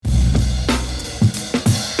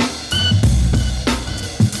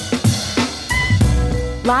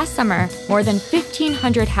Last summer, more than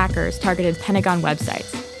 1,500 hackers targeted Pentagon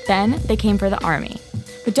websites. Then they came for the Army.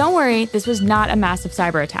 But don't worry, this was not a massive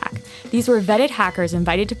cyber attack. These were vetted hackers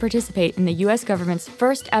invited to participate in the U.S. government's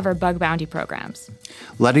first ever bug bounty programs.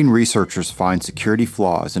 Letting researchers find security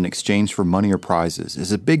flaws in exchange for money or prizes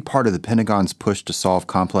is a big part of the Pentagon's push to solve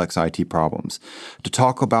complex IT problems. To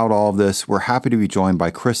talk about all of this, we're happy to be joined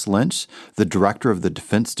by Chris Lynch, the director of the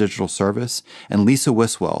Defense Digital Service, and Lisa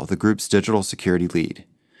Wiswell, the group's digital security lead.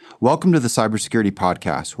 Welcome to the Cybersecurity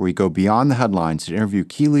Podcast, where we go beyond the headlines to interview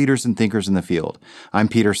key leaders and thinkers in the field. I'm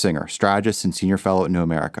Peter Singer, strategist and senior fellow at New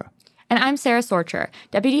America. And I'm Sarah Sorcher,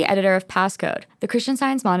 deputy editor of Passcode, the Christian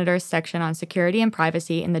Science Monitor's section on security and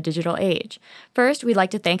privacy in the digital age. First, we'd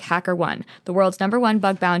like to thank HackerOne, the world's #1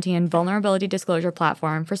 bug bounty and vulnerability disclosure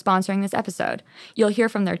platform, for sponsoring this episode. You'll hear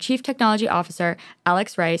from their chief technology officer,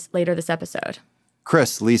 Alex Rice, later this episode.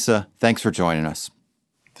 Chris, Lisa, thanks for joining us.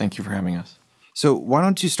 Thank you for having us. So why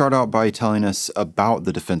don't you start out by telling us about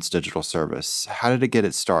the Defense Digital Service? How did it get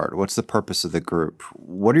its start? What's the purpose of the group?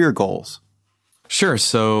 What are your goals? Sure.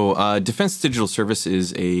 So Defense Digital Service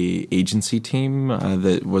is a agency team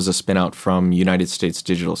that was a spinout from United States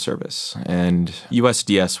Digital Service. And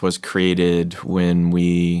USDS was created when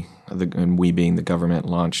we being the government,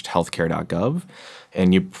 launched healthcare.gov.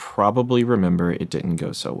 And you probably remember it didn't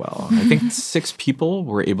go so well. I think 6 people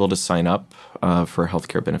were able to sign up for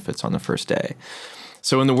healthcare benefits on the first day.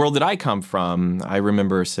 So in the world that I come from, I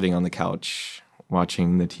remember sitting on the couch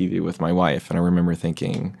watching the TV with my wife, and I remember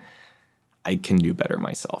thinking, I can do better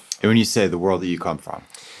myself. And when you say the world that you come from?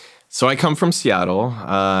 So I come from Seattle.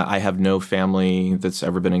 I have no family that's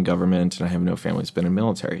ever been in government, and I have no family that's been in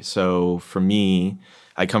military. So for me,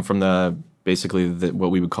 I come from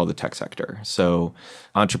what we would call the tech sector. So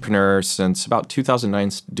entrepreneur since about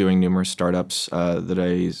 2009, doing numerous startups that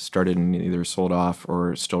I started and either sold off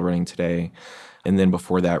or still running today. And then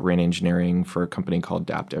before that, ran engineering for a company called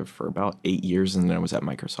Adaptive for about 8 years, and then I was at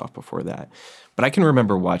Microsoft before that. But I can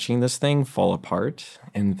remember watching this thing fall apart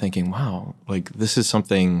and thinking, wow, this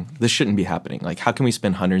shouldn't be happening. How can we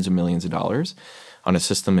spend hundreds of millions of dollars on a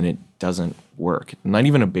system and it doesn't work? Not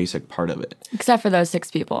even a basic part of it. Except for those 6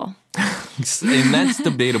 people. And that's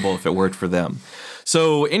debatable if it worked for them.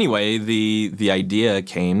 So anyway, the idea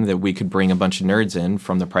came that we could bring a bunch of nerds in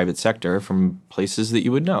from the private sector, from places that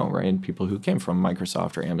you would know, right? People who came from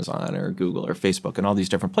Microsoft or Amazon or Google or Facebook and all these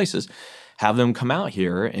different places, have them come out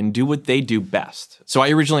here and do what they do best. So I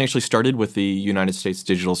originally actually started with the United States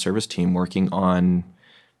Digital Service team working on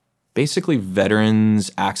basically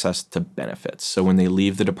veterans' access to benefits. So when they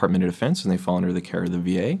leave the Department of Defense and they fall under the care of the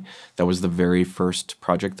VA, that was the very first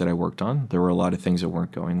project that I worked on. There were a lot of things that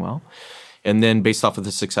weren't going well. And then based off of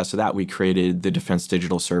the success of that, we created the Defense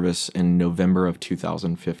Digital Service in November of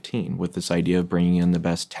 2015 with this idea of bringing in the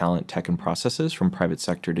best talent, tech, and processes from private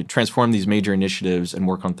sector to transform these major initiatives and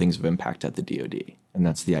work on things of impact at the DoD. And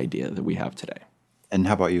that's the idea that we have today. And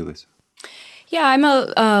how about you, Lisa? Yeah, I'm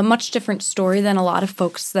a much different story than a lot of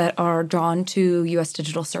folks that are drawn to U.S.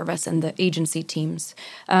 Digital Service and the agency teams.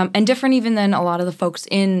 And different even than a lot of the folks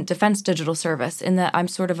in Defense Digital Service in that I'm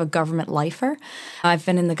sort of a government lifer. I've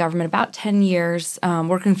been in the government about 10 years,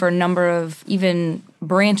 working for a number of even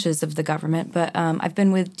branches of the government, but I've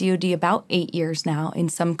been with DoD about 8 years now in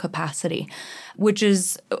some capacity, which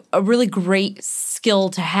is a really great skill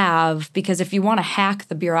to have because if you want to hack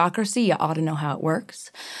the bureaucracy, you ought to know how it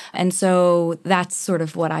works. And so that's sort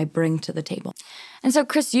of what I bring to the table. And so,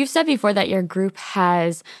 Chris, you've said before that your group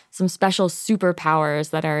has some special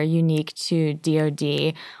superpowers that are unique to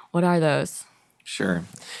DoD. What are those? Sure.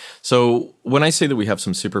 So when I say that we have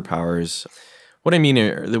some superpowers, what I mean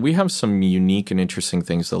is that we have some unique and interesting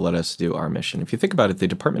things that let us do our mission. If you think about it, the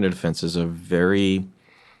Department of Defense is a very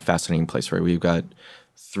fascinating place, right? We've got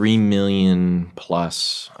 3 million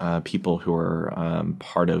plus people who are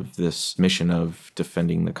part of this mission of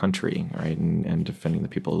defending the country, right, and defending the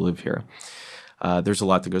people who live here. There's a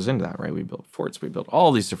lot that goes into that, right? We build forts, we build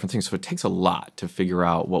all these different things. So it takes a lot to figure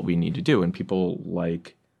out what we need to do. And people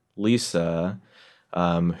like Lisa,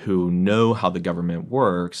 who know how the government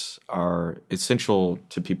works, are essential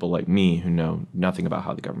to people like me who know nothing about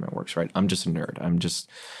how the government works, right? I'm just a nerd. I'm just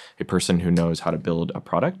a person who knows how to build a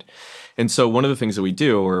product. And so one of the things that we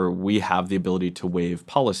do, or we have the ability to waive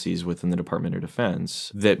policies within the Department of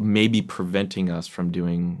Defense that may be preventing us from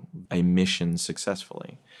doing a mission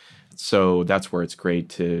successfully. So that's where it's great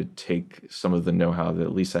to take some of the know-how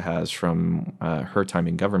that Lisa has from her time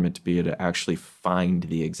in government to be able to actually find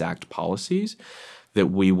the exact policies that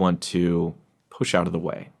we want to push out of the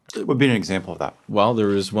way. What would be an example of that? Well, there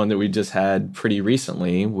was one that we just had pretty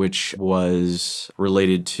recently, which was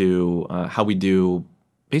related to how we do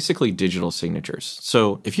basically digital signatures.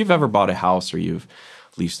 So if you've ever bought a house or you've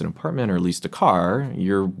leased an apartment or leased a car,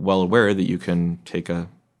 you're well aware that you can take a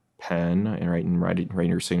pen and write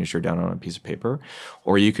your signature down on a piece of paper,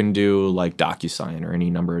 or you can do like DocuSign or any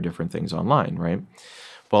number of different things online, right?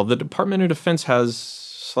 Well, the Department of Defense has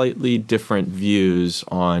slightly different views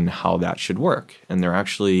on how that should work, and they're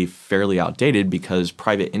actually fairly outdated because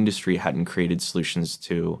private industry hadn't created solutions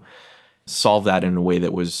to solve that in a way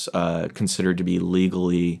that was considered to be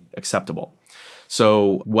legally acceptable.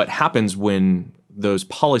 So what happens when those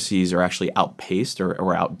policies are actually outpaced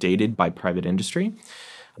or outdated by private industry?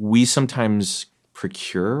 We sometimes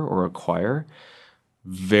procure or acquire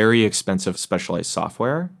very expensive specialized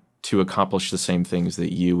software to accomplish the same things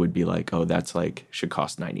that you would be like, oh, that's like should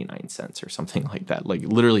cost 99 cents or something like that. Like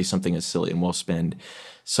literally something as silly. And we'll spend,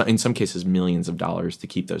 in some cases, millions of dollars to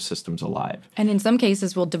keep those systems alive. And in some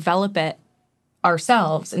cases, we'll develop it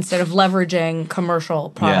ourselves instead of leveraging commercial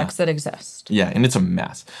products that exist. Yeah, and it's a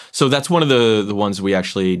mess. So that's one of the ones we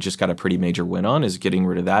actually just got a pretty major win on, is getting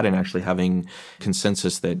rid of that and actually having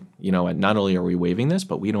consensus that, not only are we waiving this,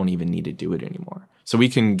 but we don't even need to do it anymore. So we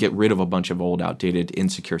can get rid of a bunch of old, outdated,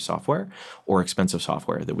 insecure software or expensive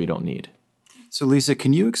software that we don't need. So Lisa,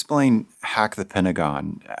 can you explain Hack the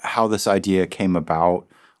Pentagon, how this idea came about?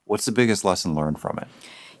 What's the biggest lesson learned from it?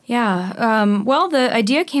 Yeah. Well, the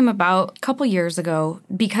idea came about a couple years ago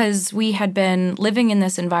because we had been living in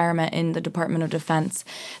this environment in the Department of Defense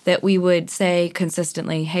that we would say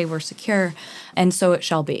consistently, hey, we're secure, and so it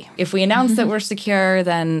shall be. If we announce that we're secure,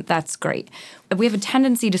 then that's great. We have a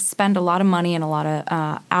tendency to spend a lot of money and a lot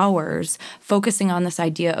of hours focusing on this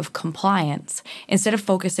idea of compliance instead of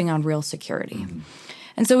focusing on real security. Mm-hmm.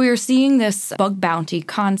 And so we were seeing this bug bounty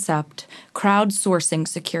concept, crowdsourcing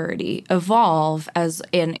security, evolve as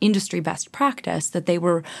an industry best practice that they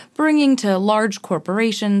were bringing to large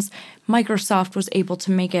corporations. Microsoft was able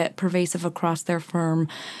to make it pervasive across their firm.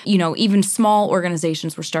 Even small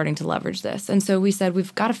organizations were starting to leverage this. And so we said,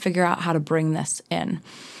 we've got to figure out how to bring this in.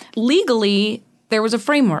 Legally, there was a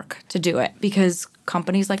framework to do it because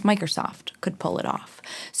companies like Microsoft could pull it off.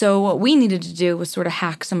 So what we needed to do was sort of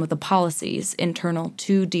hack some of the policies internal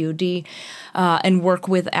to DoD and work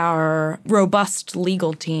with our robust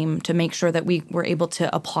legal team to make sure that we were able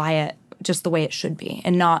to apply it just the way it should be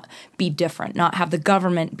and not be different, not have the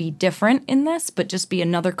government be different in this, but just be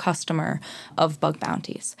another customer of bug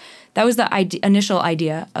bounties. That was the initial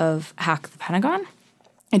idea of Hack the Pentagon.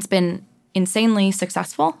 It's been insanely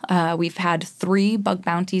successful. We've had 3 bug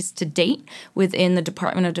bounties to date within the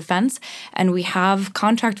Department of Defense, and we have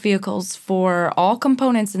contract vehicles for all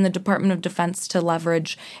components in the Department of Defense to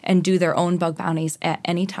leverage and do their own bug bounties at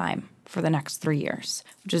any time for the next 3 years,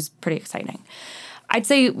 which is pretty exciting. I'd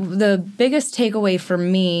say the biggest takeaway for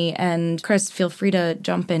me, and Chris, feel free to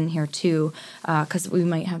jump in here too, because we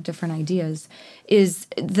might have different ideas, is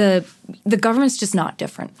the government's just not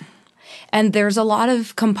different. And there's a lot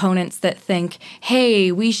of components that think,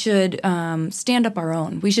 hey, we should stand up our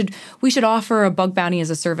own. We should offer a bug bounty as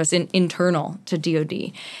a service internal to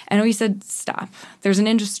DoD. And we said, stop. There's an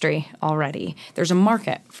industry already. There's a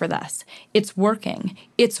market for this. It's working.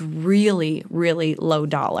 It's really, really low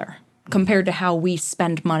dollar compared to how we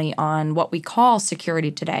spend money on what we call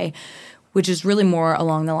security today, which is really more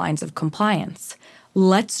along the lines of compliance.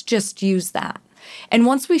 Let's just use that. And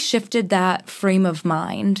once we shifted that frame of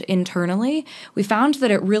mind internally, we found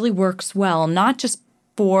that it really works well, not just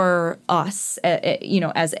for us,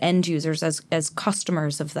 as end users, as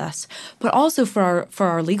customers of this, but also for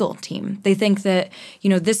our legal team. They think that,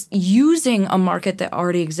 this using a market that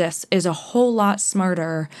already exists is a whole lot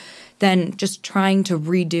smarter than just trying to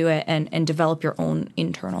redo it and develop your own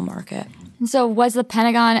internal market. So was the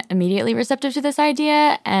Pentagon immediately receptive to this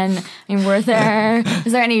idea? And was there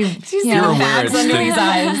any bags under these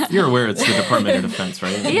eyes? You're aware it's the Department of Defense,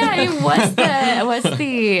 right? Yeah, was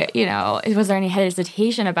there any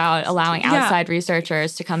hesitation about allowing outside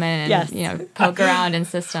researchers to come in and poke around in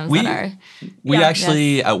systems We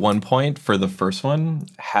actually at one point for the first one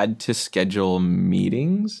had to schedule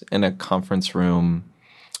meetings in a conference room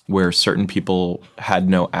where certain people had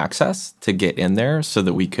no access to get in there so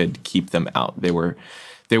that we could keep them out. They were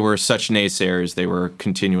such naysayers, they were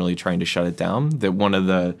continually trying to shut it down, that one of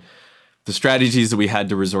the strategies that we had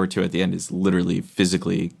to resort to at the end is literally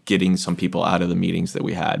physically getting some people out of the meetings that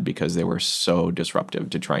we had because they were so disruptive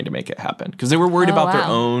to trying to make it happen. Because they were worried about their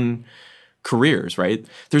own careers, right?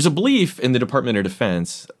 There's a belief in the Department of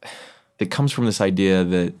Defense that comes from this idea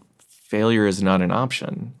that failure is not an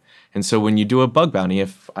option. And so when you do a bug bounty,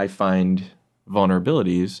 if I find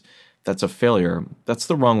vulnerabilities, that's a failure, that's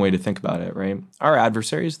the wrong way to think about it, right? Our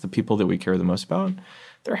adversaries, the people that we care the most about,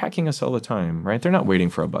 they're hacking us all the time, right? They're not waiting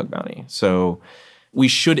for a bug bounty. So we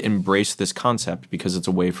should embrace this concept because it's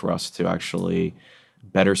a way for us to actually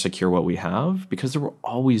better secure what we have, because there will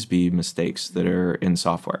always be mistakes that are in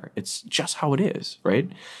software. It's just how it is, right?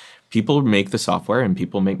 People make the software and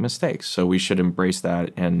people make mistakes. So we should embrace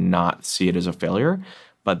that and not see it as a failure.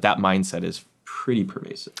 But that mindset is pretty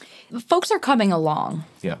pervasive. Folks are coming along.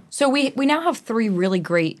 Yeah. So we now have 3 really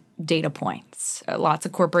great data points. Lots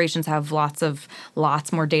of corporations have lots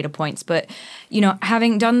more data points. But,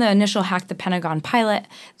 having done the initial Hack the Pentagon pilot,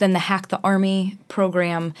 then the Hack the Army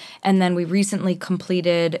program, and then we recently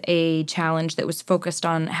completed a challenge that was focused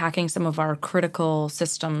on hacking some of our critical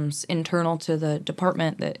systems internal to the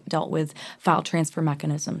department that dealt with file transfer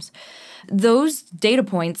mechanisms. Those data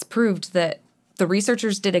points proved that the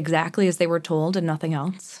researchers did exactly as they were told and nothing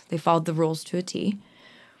else. They followed the rules to a T.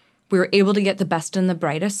 We were able to get the best and the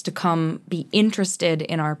brightest to come be interested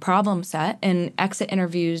in our problem set, and exit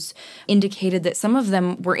interviews indicated that some of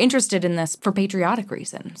them were interested in this for patriotic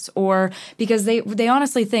reasons, or because they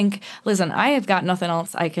honestly think, listen, I have got nothing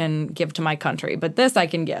else I can give to my country, but this I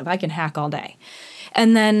can give. I can hack all day.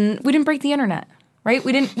 And then we didn't break the internet. Right?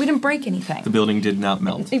 We didn't break anything. The building did not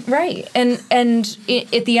melt. Right. And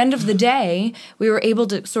at the end of the day, we were able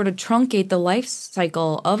to sort of truncate the life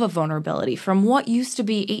cycle of a vulnerability from what used to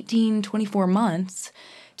be 18, 24 months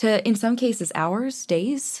to, in some cases, hours,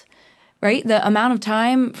 days. Right? The amount of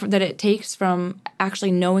time that it takes from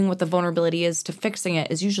actually knowing what the vulnerability is to fixing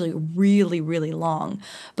it is usually really, really long.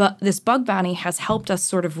 But this bug bounty has helped us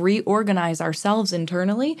sort of reorganize ourselves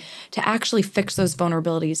internally to actually fix those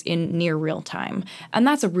vulnerabilities in near real time. And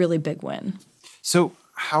that's a really big win. So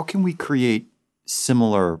how can we create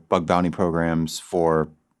similar bug bounty programs for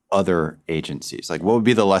other agencies? Like, what would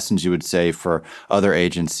be the lessons you would say for other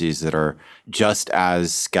agencies that are just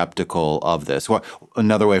as skeptical of this? What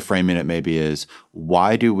another way of framing it maybe is,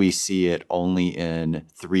 why do we see it only in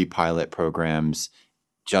 3 pilot programs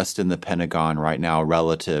just in the Pentagon right now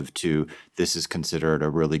relative to this is considered a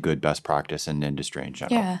really good best practice in industry in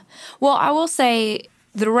general? Yeah. Well, I will say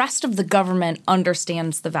the rest of the government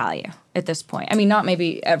understands the value at this point. I mean, not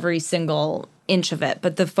maybe every single inch of it,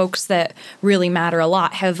 but the folks that really matter a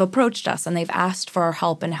lot have approached us and they've asked for our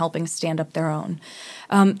help in helping stand up their own.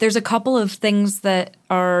 There's a couple of things that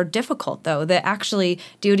are difficult, though, that actually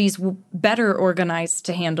DoD's better organized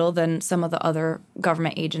to handle than some of the other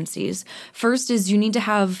government agencies. First is you need to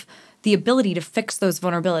have the ability to fix those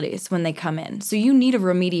vulnerabilities when they come in. So you need a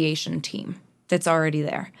remediation team that's already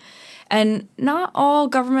there. And not all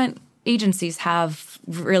government agencies have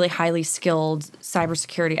really highly skilled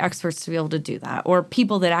cybersecurity experts to be able to do that, or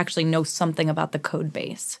people that actually know something about the code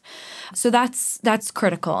base. So that's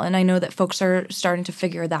critical. And I know that folks are starting to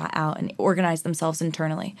figure that out and organize themselves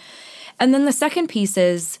internally. And then the second piece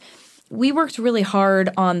is we worked really hard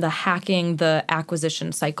on the hacking the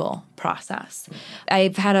acquisition cycle process.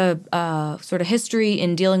 I've had a sort of history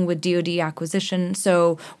in dealing with DoD acquisition,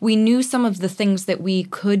 so we knew some of the things that we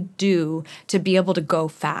could do to be able to go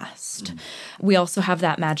fast. We also have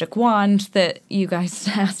that magic wand that you guys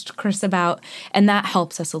asked Chris about, and that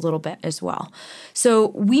helps us a little bit as well. So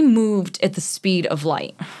we moved at the speed of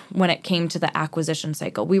light when it came to the acquisition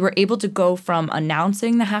cycle. We were able to go from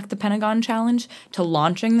announcing the Hack the Pentagon challenge to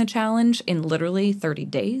launching the challenge in literally 30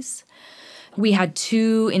 days. We had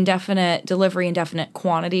 2 indefinite delivery, indefinite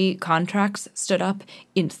quantity contracts stood up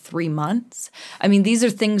in 3 months. I mean, these are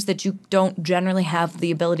things that you don't generally have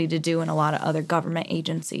the ability to do in a lot of other government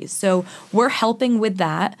agencies. So we're helping with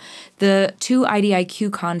that. The 2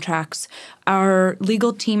 IDIQ contracts, our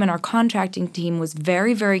legal team and our contracting team was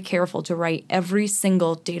very, very careful to write every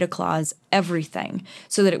single data clause, everything,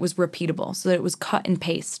 so that it was repeatable, so that it was cut and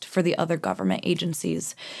paste for the other government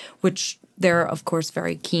agencies, which they're, of course,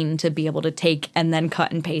 very keen to be able to take and then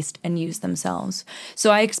cut and paste and use themselves. So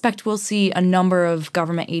I expect we'll see a number of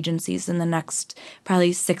government agencies in the next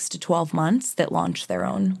probably 6 to 12 months that launch their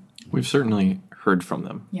own. We've certainly heard from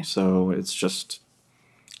them. Yeah. So it's just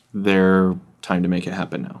their time to make it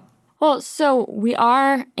happen now. Well, so we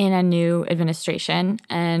are in a new administration,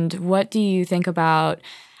 and what do you think about,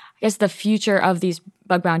 I guess, the future of these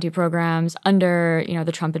bug bounty programs under,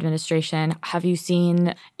 the Trump administration? Have you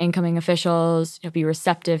seen incoming officials be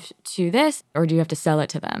receptive to this, or do you have to sell it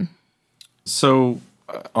to them? So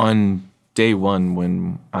on day one,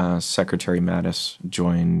 when Secretary Mattis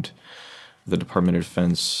joined the Department of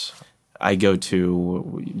Defense, I go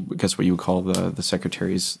to, I guess, what you would call the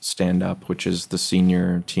Secretary's stand-up, which is the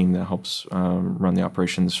senior team that helps run the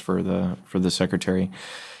operations for the Secretary.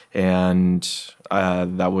 And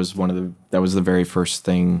that was the very first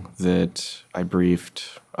thing that I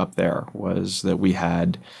briefed up there, was that we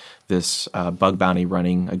had this bug bounty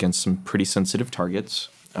running against some pretty sensitive targets,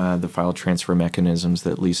 the file transfer mechanisms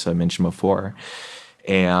that Lisa mentioned before.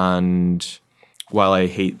 And while I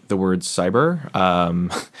hate the word cyber,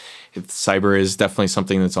 cyber is definitely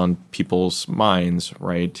something that's on people's minds,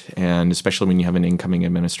 right? And especially when you have an incoming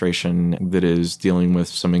administration that is dealing with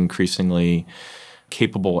some increasingly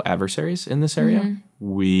capable adversaries in this area,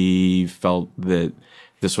 we felt that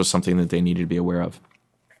this was something that they needed to be aware of.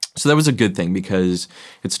 So that was a good thing, because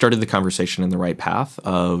it started the conversation in the right path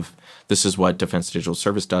of, this is what Defense Digital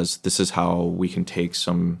Service does. This is how we can take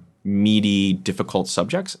some meaty, difficult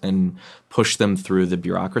subjects and push them through the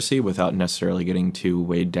bureaucracy without necessarily getting too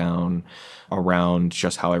weighed down around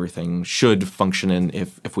just how everything should function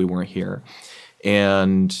if we weren't here.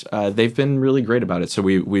 And they've been really great about it. So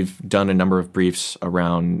we've done a number of briefs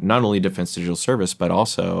around not only Defense Digital Service, but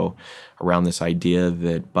also around this idea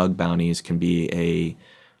that bug bounties can be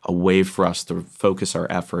a way for us to focus our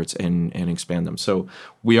efforts and expand them. So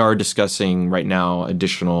we are discussing right now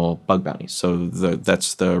additional bug bounties. So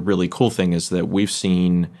that's the really cool thing, is that we've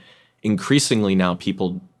seen increasingly now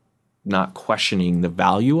people not questioning the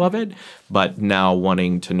value of it, but now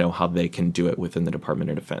wanting to know how they can do it within the Department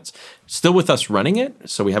of Defense. Still with us running it,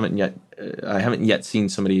 so I haven't yet seen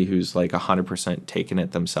somebody who's like 100% taken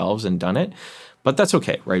it themselves and done it. But that's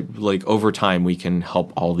okay, right? Like over time, we can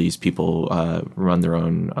help all these people run their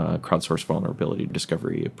own crowdsourced vulnerability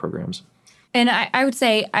discovery programs. And I would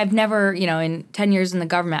say I've never, in 10 years in the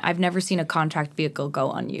government, I've never seen a contract vehicle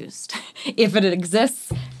go unused. If it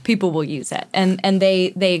exists, people will use it. And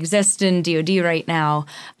they exist in DoD right now.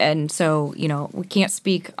 And so, we can't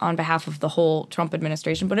speak on behalf of the whole Trump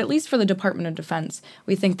administration, but at least for the Department of Defense,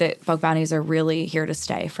 we think that bug bounties are really here to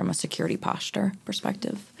stay from a security posture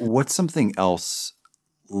perspective. What's something else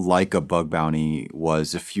like a bug bounty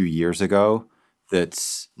was a few years ago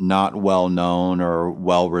that's not well known or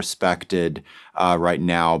well respected right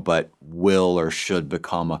now, but will or should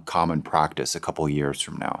become a common practice a couple of years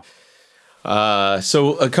from now?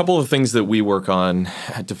 So a couple of things that we work on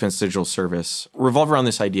at Defense Digital Service revolve around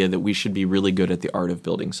this idea that we should be really good at the art of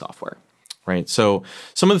building software, right? So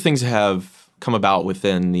some of the things that have come about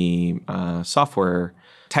within the software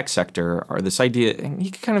tech sector are this idea, and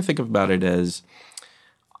you can kind of think about it as,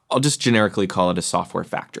 I'll just generically call it a software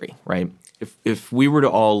factory, right? If we were to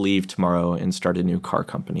all leave tomorrow and start a new car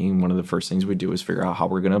company, one of the first things we do is figure out how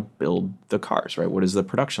we're going to build the cars, right? What does the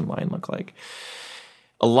production line look like?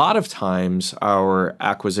 A lot of times our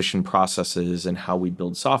acquisition processes and how we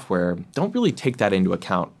build software don't really take that into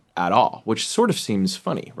account at all, which sort of seems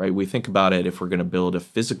funny, right? We think about it if we're going to build a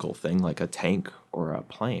physical thing like a tank or a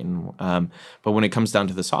plane. But when it comes down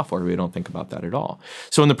to the software, we don't think about that at all.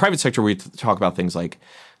 So in the private sector, we talk about things like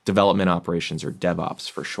development operations, or DevOps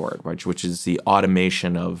for short, right, which is the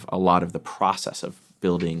automation of a lot of the process of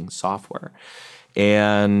building software.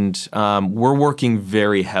 And we're working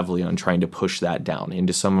very heavily on trying to push that down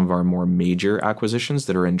into some of our more major acquisitions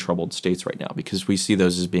that are in troubled states right now, because we see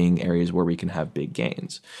those as being areas where we can have big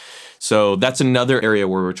gains. So that's another area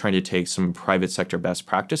where we're trying to take some private sector best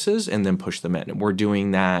practices and then push them in. And we're doing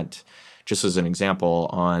that, just as an example,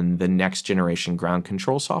 on the next generation ground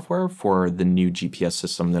control software for the new GPS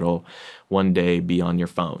system that'll one day be on your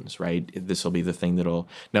phones, right? This will be the thing that'll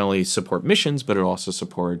not only support missions, but it'll also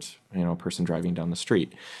support, a person driving down the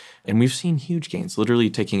street. And we've seen huge gains, literally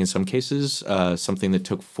taking, in some cases, something that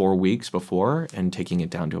took 4 weeks before and taking it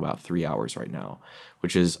down to about 3 hours right now,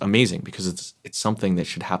 which is amazing because it's something that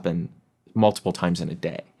should happen multiple times in a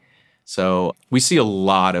day. So we see a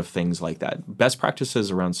lot of things like that. Best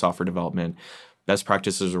practices around software development, best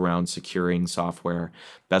practices around securing software,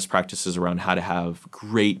 best practices around how to have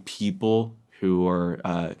great people who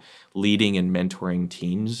are leading and mentoring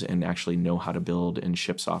teams and actually know how to build and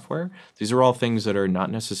ship software. These are all things that are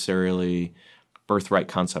not necessarily birthright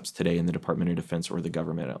concepts today in the Department of Defense or the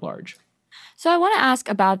government at large. So I want to ask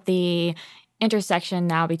about the intersection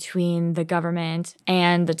now between the government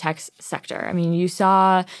and the tech sector. I mean, you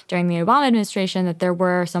saw during the Obama administration that there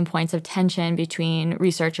were some points of tension between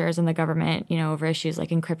researchers and the government, over issues like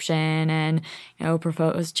encryption and,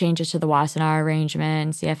 proposed changes to the Wassenaar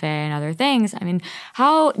arrangement, CFA, and other things. I mean,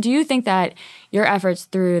 how do you think that your efforts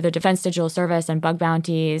through the Defense Digital Service and bug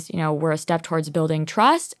bounties, were a step towards building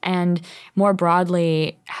trust? And more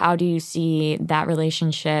broadly, how do you see that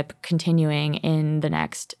relationship continuing in the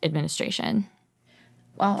next administration?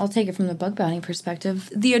 Well, I'll take it from the bug bounty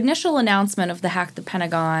perspective. The initial announcement of the Hack the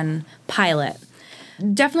Pentagon pilot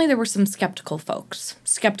Definitely there were some skeptical folks,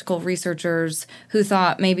 skeptical researchers who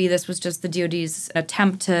thought maybe this was just the DoD's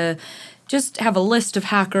attempt to just have a list of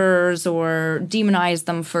hackers or demonize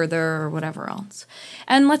them further or whatever else.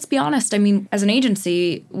 And let's be honest, I mean, as an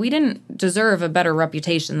agency, we didn't deserve a better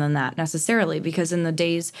reputation than that necessarily, because in the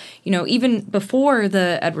days, even before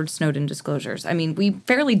the Edward Snowden disclosures, I mean, we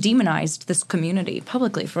fairly demonized this community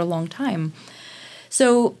publicly for a long time.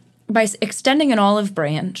 So by extending an olive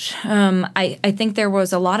branch, I think there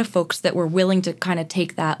was a lot of folks that were willing to kind of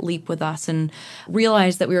take that leap with us and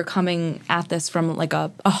realize that we were coming at this from like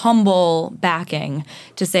a humble backing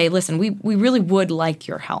to say, listen, we really would like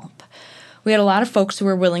your help. We had a lot of folks who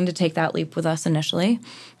were willing to take that leap with us initially.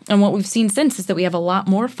 And what we've seen since is that we have a lot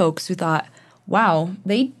more folks who thought, wow,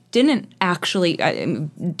 they didn't actually,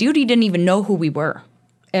 DoD didn't even know who we were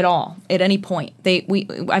at all, at any point.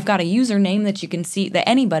 I've got a username that you can see, that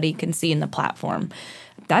anybody can see in the platform.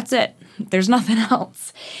 That's it. There's nothing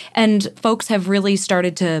else. And folks have really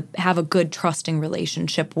started to have a good trusting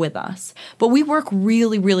relationship with us. But we work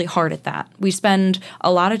really, really hard at that. We spend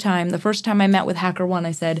a lot of time. The first time I met with HackerOne,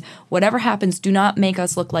 I said, whatever happens, do not make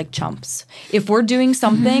us look like chumps. If we're doing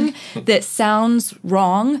something that sounds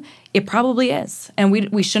wrong, it probably is. And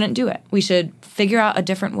we shouldn't do it. We should figure out a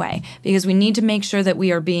different way, because we need to make sure that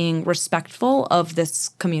we are being respectful of this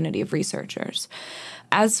community of researchers.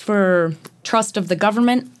 As for trust of the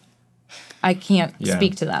government, I can't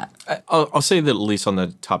speak to that. I'll say that at least on the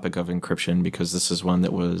topic of encryption, because this is one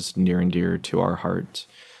that was near and dear to our heart.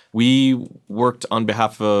 We worked on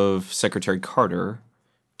behalf of Secretary Carter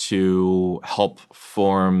to help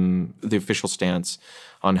form the official stance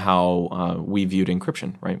on how we viewed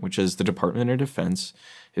encryption, right? Which is the Department of Defense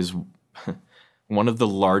is one of the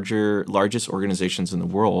largest organizations in the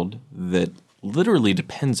world that literally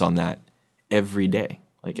depends on that every day.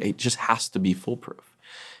 Like, it just has to be foolproof.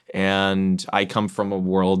 And I come from a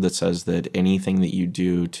world that says that anything that you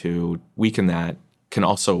do to weaken that can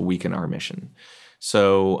also weaken our mission.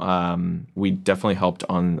 So we definitely helped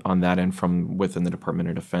on that end from within the Department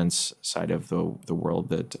of Defense side of the world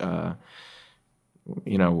that,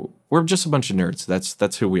 we're just a bunch of nerds.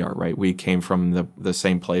 That's who we are, right? We came from the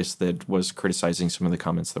same place that was criticizing some of the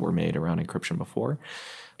comments that were made around encryption before.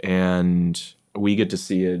 And we get to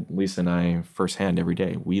see it, Lisa and I, firsthand every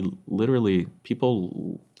day.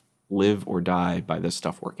 People live or die by this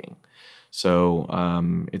stuff working. So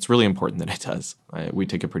it's really important that it does. We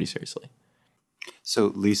take it pretty seriously.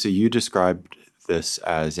 So, Lisa, you described this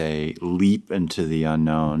as a leap into the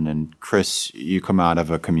unknown. And Chris, you come out of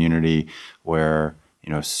a community where,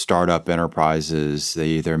 startup enterprises, they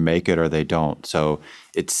either make it or they don't. So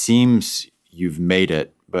it seems you've made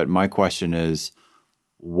it. But my question is,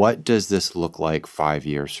 what does this look like 5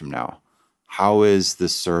 years from now? How is the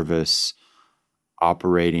service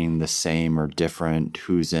operating the same or different?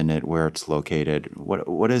 Who's in it? Where it's located?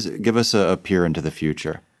 What is it? Give us a peer into the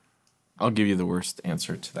future. I'll give you the worst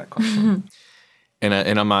answer to that question.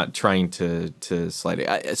 And I'm not trying to slide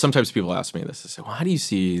it. Sometimes people ask me this. They say, well, how do you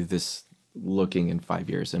see this looking in 5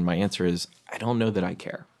 years? And my answer is, I don't know that I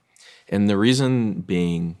care. And the reason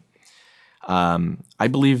being, I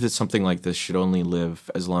believe that something like this should only live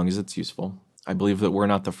as long as it's useful. I believe that we're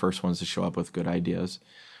not the first ones to show up with good ideas.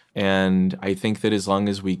 And I think that as long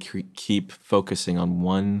as we keep focusing on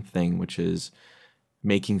one thing, which is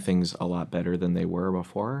making things a lot better than they were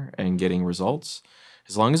before and getting results,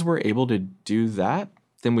 as long as we're able to do that,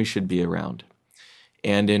 then we should be around.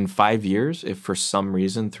 And in 5 years, if for some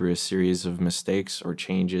reason through a series of mistakes or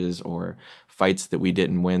changes or fights that we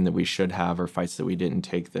didn't win that we should have, or fights that we didn't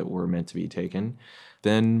take that were meant to be taken,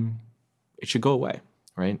 then it should go away,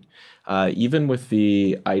 right? Even with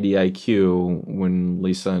the IDIQ, when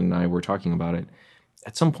Lisa and I were talking about it,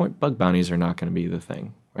 at some point, bug bounties are not going to be the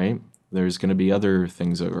thing, right? There's going to be other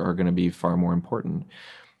things that are going to be far more important.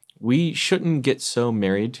 We shouldn't get so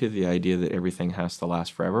married to the idea that everything has to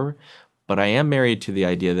last forever. But I am married to the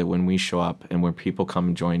idea that when we show up and when people come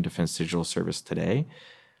and join Defense Digital Service today,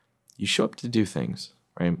 you show up to do things,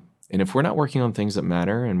 right? And if we're not working on things that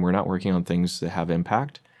matter and we're not working on things that have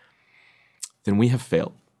impact, then we have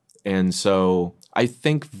failed. And so I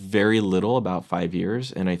think very little about 5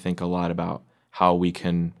 years, and I think a lot about how we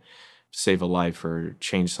can save a life or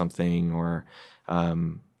change something or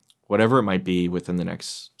whatever it might be within the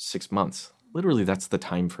next 6 months. Literally, that's the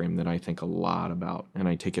time frame that I think a lot about, and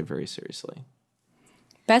I take it very seriously.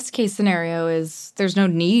 Best case scenario is there's no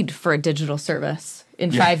need for a digital service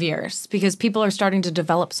in 5 years because people are starting to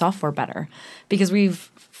develop software better because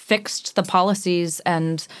we've fixed the policies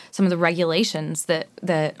and some of the regulations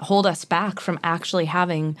that hold us back from actually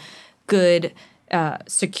having good,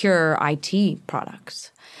 secure IT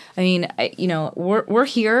products. I mean, we're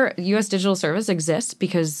here. U.S. Digital Service exists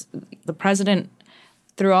because the president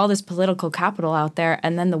threw all this political capital out there,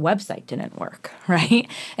 and then the website didn't work, right?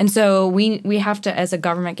 And so we have to, as a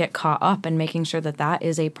government, get caught up in making sure that that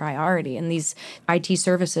is a priority. And these IT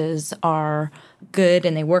services are good,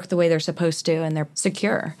 and they work the way they're supposed to, and they're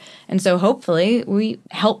secure. And so hopefully we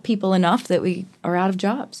help people enough that we are out of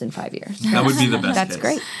jobs in 5 years. That would be the best That's case.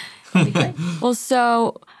 great. That'd be great. Well,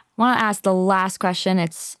 so I want to ask the last question.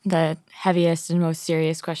 It's the heaviest and most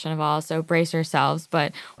serious question of all, so brace yourselves.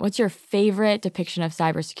 But what's your favorite depiction of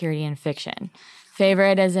cybersecurity in fiction?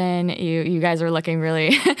 Favorite as in you guys are looking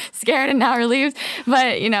really scared and now relieved,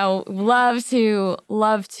 but love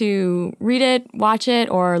to read it, watch it,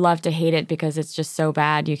 or love to hate it because it's just so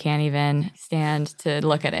bad you can't even stand to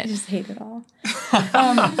look at it. I just hate it all.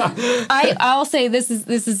 I'll say this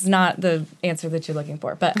is not the answer that you're looking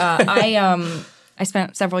for, but I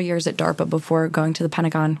spent several years at DARPA before going to the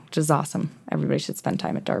Pentagon, which is awesome. Everybody should spend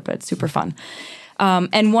time at DARPA. It's super fun.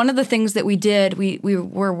 And one of the things that we did, we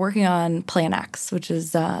were working on Plan X, which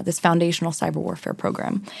is this foundational cyber warfare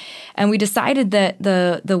program. And we decided that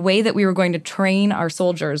the way that we were going to train our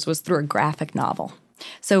soldiers was through a graphic novel.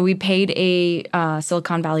 So we paid a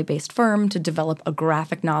Silicon Valley-based firm to develop a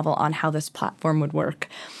graphic novel on how this platform would work.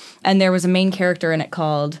 And there was a main character in it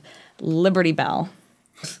called Liberty Bell.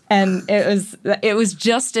 And it was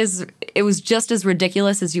just as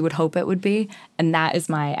ridiculous as you would hope it would be, and that is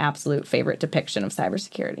my absolute favorite depiction of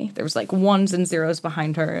cybersecurity. There was like ones and zeros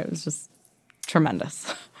behind her. It was just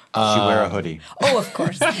tremendous. Did she wear a hoodie? Oh, of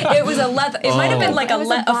course. It was a leather. It might have been like a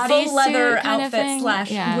full leather outfit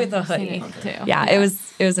 / with a hoodie. Yeah, it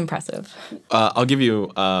was impressive. I'll give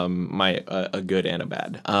you a good and a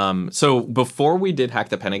bad. So before we did Hack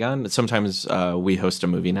the Pentagon, sometimes we host a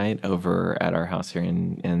movie night over at our house here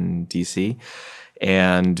in DC,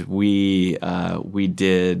 and we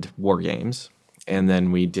did War Games. And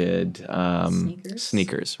then we did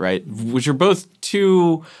Sneakers, right? Which are both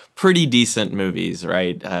two pretty decent movies,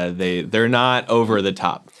 right? They're not over the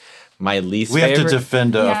top. My least favorite... We have to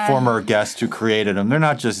defend a former guest who created them. They're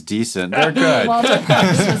not just decent. They're good. Walter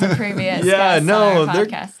Parks was a previous guest on our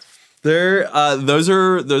podcast.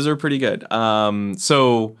 Those are pretty good.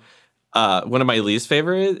 So one of my least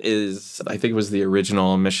favorite is, I think it was the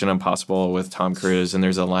original Mission Impossible with Tom Cruise, and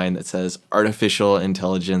there's a line that says, "Artificial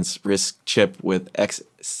intelligence risk chip with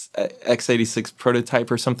x86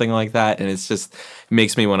 prototype," or something like that, and it's just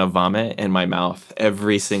makes me want to vomit in my mouth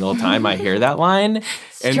every single time I hear that line.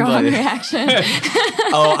 Strong reaction.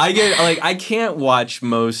 I can't watch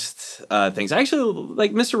most things. Actually,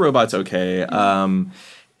 like Mr. Robot's okay.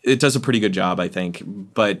 It does a pretty good job, I think.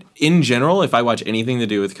 But in general, if I watch anything to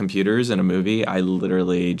do with computers in a movie, I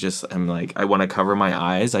literally just am like, I want to cover my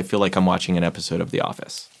eyes. I feel like I'm watching an episode of The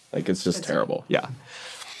Office. Like, it's just terrible. Yeah.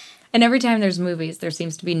 And every time there's movies, there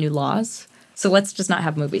seems to be new laws. So let's just not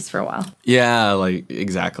have movies for a while. Yeah, like,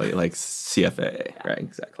 exactly. Like CFA, right?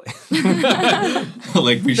 Exactly.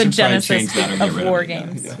 Like, we should try and change that of War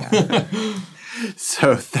Games. Yeah.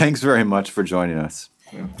 So thanks very much for joining us.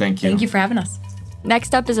 Thank you. Thank you for having us.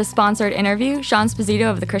 Next up is a sponsored interview. Sean Sposito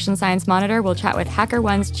of the Christian Science Monitor will chat with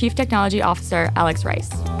HackerOne's Chief Technology Officer, Alex Rice.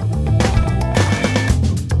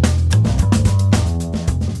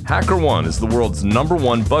 HackerOne is the world's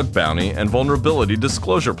 #1 bug bounty and vulnerability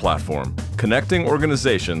disclosure platform, connecting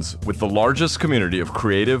organizations with the largest community of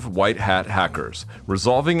creative white hat hackers,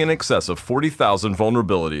 resolving in excess of 40,000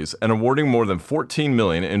 vulnerabilities and awarding more than $14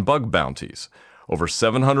 million in bug bounties. Over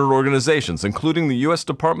 700 organizations, including the U.S.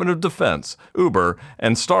 Department of Defense, Uber,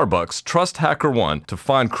 and Starbucks, trust HackerOne to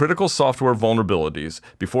find critical software vulnerabilities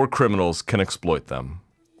before criminals can exploit them.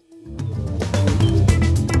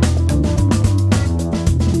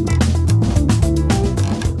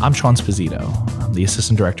 I'm Sean Sposito. I'm the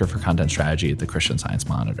Assistant Director for Content Strategy at the Christian Science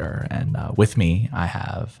Monitor. And with me, I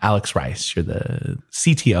have Alex Rice. You're the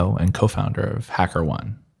CTO and co-founder of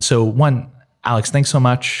HackerOne. So Alex, thanks so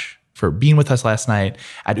much for being with us last night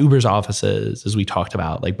at Uber's offices as we talked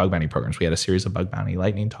about like bug bounty programs. We had a series of bug bounty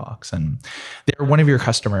lightning talks, and there, one of your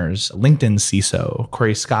customers, LinkedIn CISO,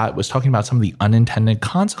 Corey Scott, was talking about some of the unintended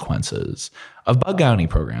consequences of bug bounty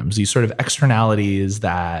programs, these sort of externalities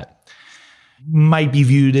that might be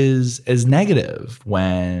viewed as negative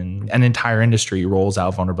when an entire industry rolls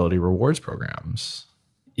out vulnerability rewards programs.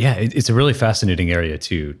 Yeah, it's a really fascinating area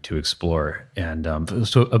to explore. And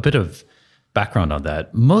so a bit of background on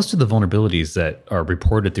that. Most of the vulnerabilities that are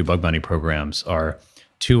reported through bug bounty programs are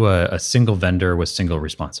to a single vendor with single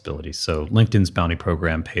responsibilities. So LinkedIn's bounty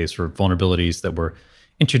program pays for vulnerabilities that were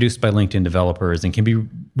introduced by LinkedIn developers and can be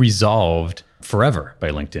resolved forever by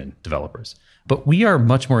LinkedIn developers. But we are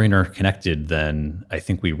much more interconnected than I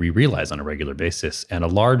think we realize on a regular basis. And a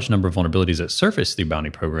large number of vulnerabilities that surface through bounty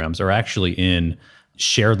programs are actually in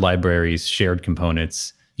shared libraries, shared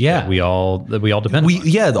components. Yeah. That we all depend on.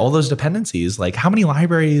 Yeah, all those dependencies. Like, how many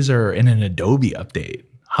libraries are in an Adobe update?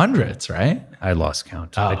 Hundreds, right? I lost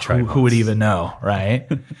count. I tried. Who would even know, right?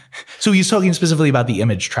 So he's talking specifically about the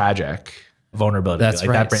image tragic vulnerability. That's like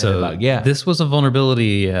right. That brand So bug. Yeah. this was a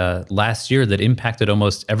vulnerability last year that impacted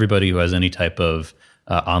almost everybody who has any type of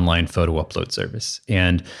online photo upload service.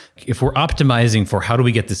 And if we're optimizing for how do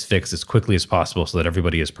we get this fixed as quickly as possible so that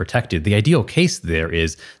everybody is protected, the ideal case there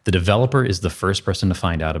is the developer is the first person to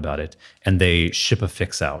find out about it, and they ship a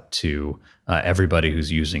fix out to everybody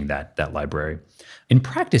who's using that library. In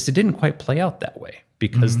practice, it didn't quite play out that way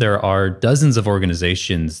because there are dozens of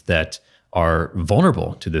organizations that are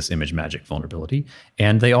vulnerable to this image magic vulnerability,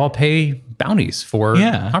 and they all pay bounties for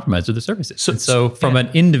compromise of the services. So from an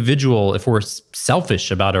individual, if we're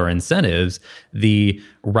selfish about our incentives, the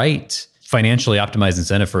right financially optimized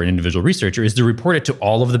incentive for an individual researcher is to report it to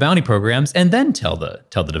all of the bounty programs and then tell the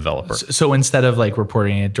developer. So instead of like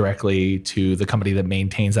reporting it directly to the company that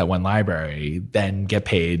maintains that one library, then get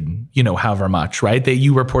paid, however much, right? That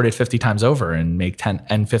you report it 50 times over and make 10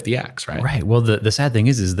 and 50x, right? Right. Well, the sad thing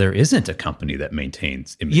is there isn't a company that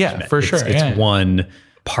maintains image. Yeah, for sure. It's one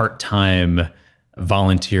part-time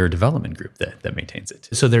volunteer development group that maintains it.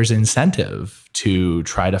 So there's incentive to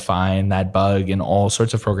try to find that bug in all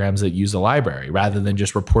sorts of programs that use the library rather than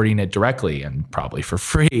just reporting it directly and probably for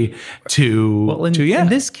free in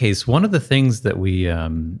this case, one of the things that we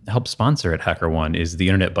help sponsor at HackerOne is the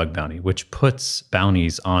Internet Bug Bounty, which puts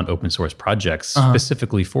bounties on open source projects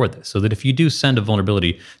specifically for this, so that if you do send a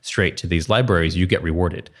vulnerability straight to these libraries, you get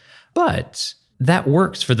rewarded. But that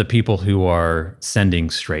works for the people who are sending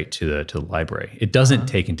straight to the library. It doesn't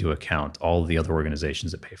take into account all of the other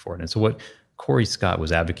organizations that pay for it. And so what Corey Scott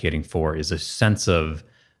was advocating for is a sense of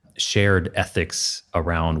shared ethics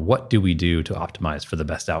around what do we do to optimize for the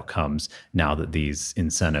best outcomes now that these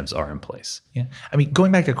incentives are in place. Yeah. I mean,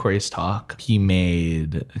 going back to Corey's talk, he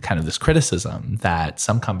made kind of this criticism that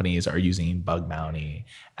some companies are using bug bounty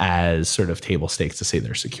as sort of table stakes to say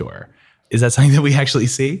they're secure. Is that something that we actually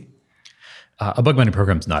see? A bug bounty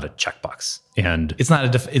program is not a checkbox, and it's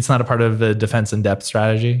not a part of the defense in depth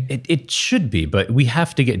strategy. It should be, but we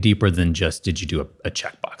have to get deeper than just did you do a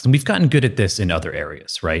checkbox, and we've gotten good at this in other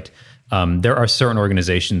areas, right? There are certain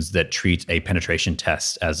organizations that treat a penetration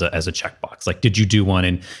test as a checkbox. Like, did you do one?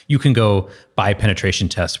 And you can go buy penetration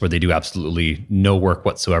tests where they do absolutely no work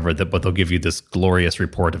whatsoever, but they'll give you this glorious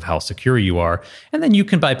report of how secure you are. And then you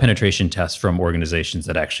can buy penetration tests from organizations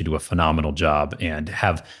that actually do a phenomenal job and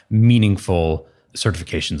have meaningful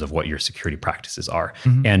certifications of what your security practices are.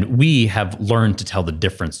 And we have learned to tell the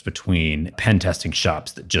difference between pen testing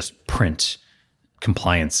shops that just print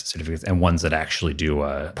compliance certificates and ones that actually do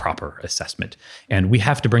a proper assessment. And we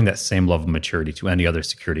have to bring that same level of maturity to any other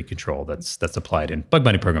security control that's applied, and bug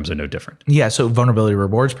bounty programs are no different. Yeah, so vulnerability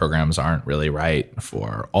rewards programs aren't really right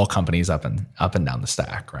for all companies up and down the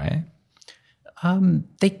stack, right?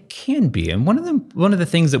 They can be. And one of the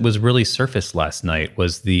things that was really surfaced last night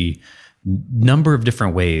was the number of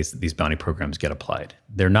different ways that these bounty programs get applied.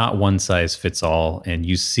 They're not one size fits all, and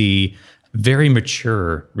you see very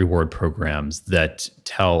mature reward programs that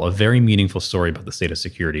tell a very meaningful story about the state of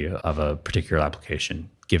security of a particular application,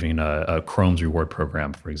 giving a Chrome's reward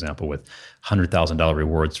program, for example, with $100,000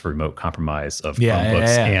 rewards for remote compromise of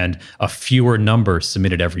Chromebooks and a fewer number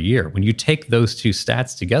submitted every year. When you take those two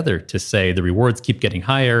stats together to say the rewards keep getting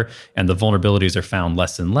higher and the vulnerabilities are found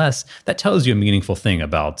less and less, that tells you a meaningful thing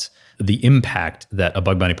about the impact that a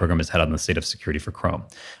bug bounty program has had on the state of security for Chrome.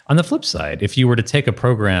 On the flip side, if you were to take a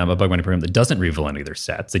bug bounty program that doesn't reveal any of their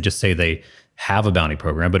stats, they just say they have a bounty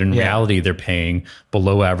program, but in reality, they're paying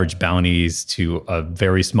below average bounties to a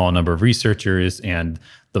very small number of researchers, and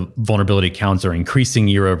the vulnerability counts are increasing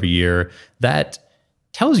year over year, that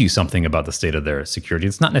tells you something about the state of their security.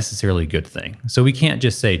 It's not necessarily a good thing. So we can't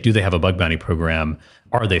just say, do they have a bug bounty program?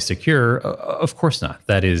 Are they secure? Of course not.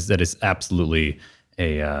 That is absolutely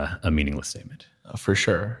a meaningless statement. For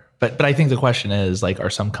sure. But I think the question is, like, are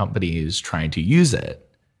some companies trying to use it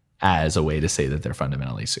as a way to say that they're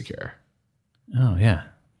fundamentally secure? Oh, yeah.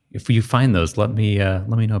 If you find those, let me know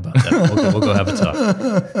about that. We'll go have a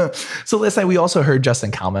talk. So last night we also heard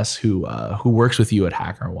Justin Kalmus, who works with you at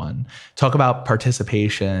HackerOne, talk about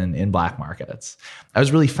participation in black markets. I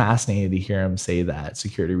was really fascinated to hear him say that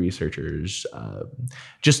security researchers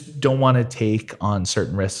just don't want to take on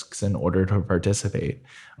certain risks in order to participate.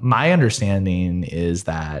 My understanding is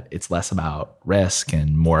that it's less about risk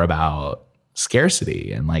and more about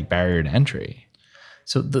scarcity and like barrier to entry.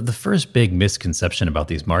 So the first big misconception about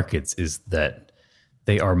these markets is that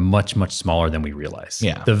they are much, much smaller than we realize.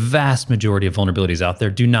 Yeah. The vast majority of vulnerabilities out there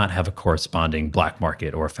do not have a corresponding black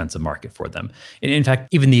market or offensive market for them. And in fact,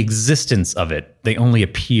 even the existence of it, they only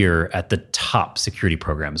appear at the top security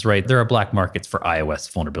programs, right? There are black markets for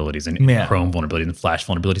iOS vulnerabilities and Chrome vulnerabilities and Flash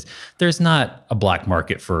vulnerabilities. There's not a black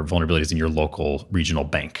market for vulnerabilities in your local regional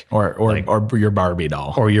bank. Or your Barbie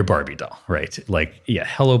doll. Or your Barbie doll, right? Like, yeah,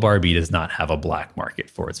 Hello Barbie does not have a black market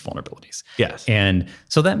for its vulnerabilities. Yes. And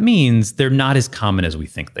so that means they're not as common as we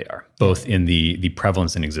think they are, both in the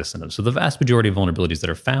prevalence and existence of them. So the vast majority of vulnerabilities that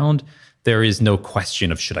are found, there is no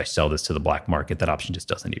question of should I sell this to the black market? That option just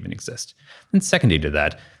doesn't even exist. And secondary to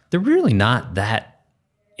that, they're really not that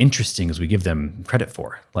interesting as we give them credit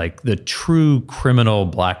for. Like the true criminal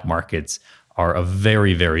black markets are a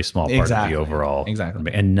very, very small part of the overall. Exactly.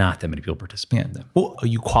 And not that many people participate in them. Well,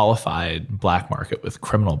 you qualified black market with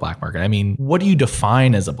criminal black market. I mean, what do you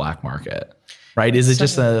define as a black market? Right? Is it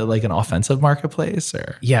just like an offensive marketplace?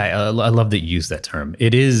 Or yeah, I love that you use that term.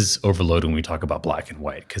 It is overloaded when we talk about black and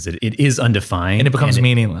white because it is undefined. And it becomes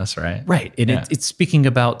meaningless, right? Right. It's speaking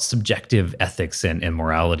about subjective ethics and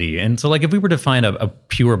morality. And so like if we were to define a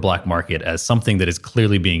pure black market as something that is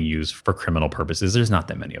clearly being used for criminal purposes, there's not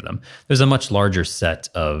that many of them. There's a much larger set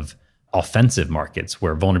of offensive markets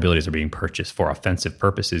where vulnerabilities are being purchased for offensive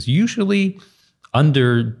purposes, usually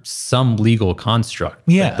under some legal construct.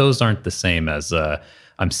 Yeah. But those aren't the same as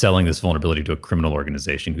I'm selling this vulnerability to a criminal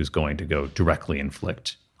organization who's going to go directly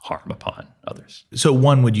inflict harm upon others. So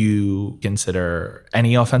one, would you consider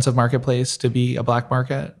any offensive marketplace to be a black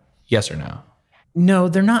market? Yes or no? No,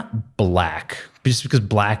 they're not black, just because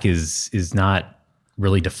black is not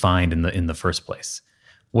really defined in the first place.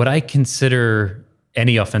 Would I consider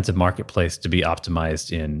any offensive marketplace to be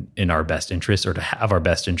optimized in our best interest or to have our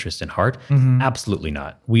best interest in heart? Absolutely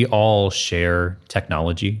not. We all share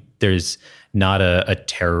technology. There's not a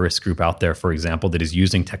terrorist group out there, for example, that is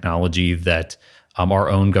using technology that our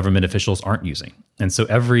own government officials aren't using. And so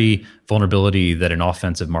every vulnerability that an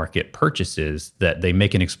offensive market purchases, that they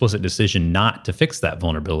make an explicit decision not to fix that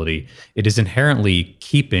vulnerability, it is inherently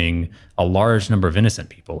keeping a large number of innocent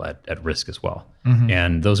people at risk as well.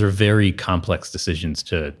 And those are very complex decisions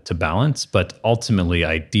to balance. But ultimately,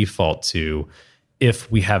 I default to,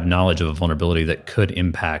 if we have knowledge of a vulnerability that could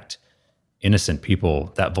impact innocent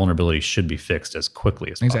people, that vulnerability should be fixed as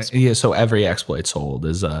quickly as possible. Yeah, so every exploit sold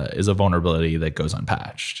is a vulnerability that goes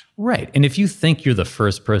unpatched. Right. And if you think you're the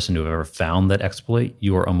first person to have ever found that exploit,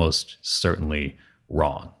 you are almost certainly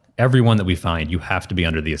wrong. Everyone that we find, you have to be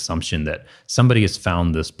under the assumption that somebody has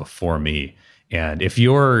found this before me. And if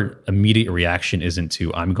your immediate reaction isn't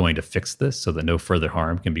to, I'm going to fix this so that no further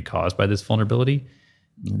harm can be caused by this vulnerability,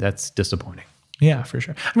 that's disappointing. Yeah, for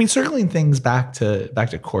sure. I mean, circling things back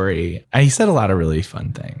to Corey, he said a lot of really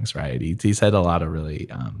fun things, right? He said a lot of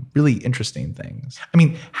really interesting things. I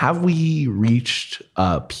mean, have we reached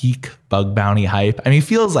peak bug bounty hype? I mean, it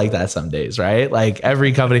feels like that some days, right? Like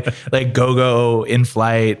every company, like GoGo,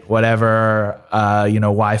 In-Flight, whatever,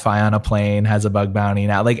 Wi-Fi on a plane has a bug bounty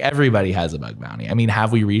now. Like everybody has a bug bounty. I mean,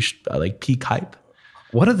 have we reached like peak hype?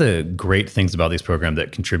 One of the great things about these programs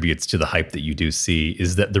that contributes to the hype that you do see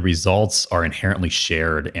is that the results are inherently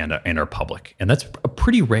shared and are public. And that's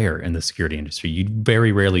pretty rare in the security industry. You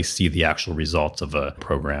very rarely see the actual results of a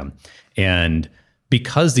program. And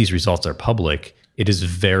because these results are public, it is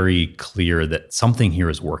very clear that something here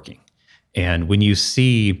is working. And when you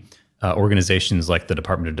see organizations like the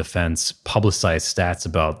Department of Defense publicize stats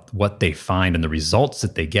about what they find and the results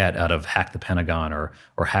that they get out of Hack the Pentagon or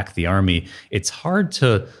Hack the Army, it's hard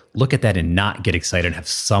to look at that and not get excited and have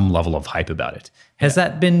some level of hype about it. Has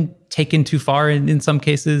that been taken too far in some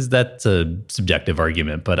cases? That's a subjective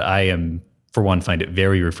argument, but I am, for one, find it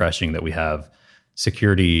very refreshing that we have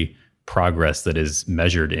security progress that is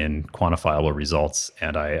measured in quantifiable results.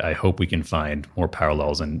 And I hope we can find more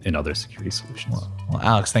parallels in other security solutions. Well,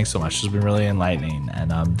 Alex, thanks so much. This has been really enlightening.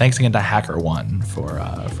 And thanks again to HackerOne for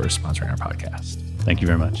sponsoring our podcast. Thank you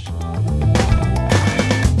very much.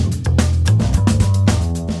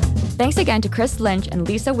 Thanks again to Chris Lynch and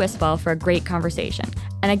Lisa Wiswell for a great conversation.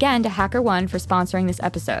 And again to HackerOne for sponsoring this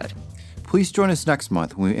episode. Please join us next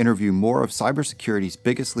month when we interview more of cybersecurity's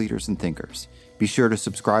biggest leaders and thinkers. Be sure to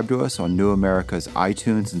subscribe to us on New America's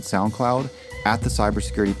iTunes and SoundCloud at the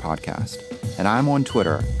Cybersecurity Podcast. And I'm on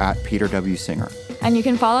Twitter at Peter W. Singer. And you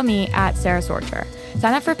can follow me at Sarah Sorcher.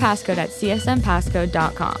 Sign up for Passcode at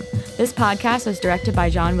csmpasscode.com. This podcast was directed by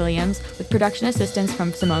John Williams with production assistance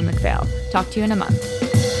from Simone McPhail. Talk to you in a month.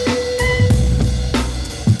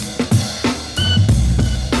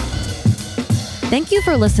 Thank you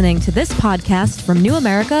for listening to this podcast from New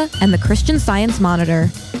America and the Christian Science Monitor.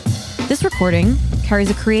 This recording carries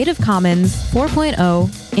a Creative Commons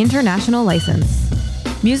 4.0 international license.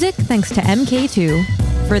 Music thanks to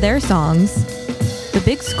MK2 for their songs, The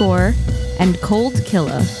Big Score, and Cold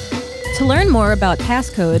Killa. To learn more about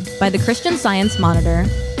Passcode by the Christian Science Monitor,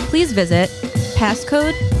 please visit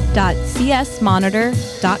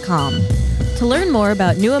passcode.csmonitor.com. To learn more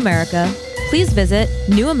about New America, please visit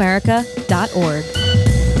newamerica.org.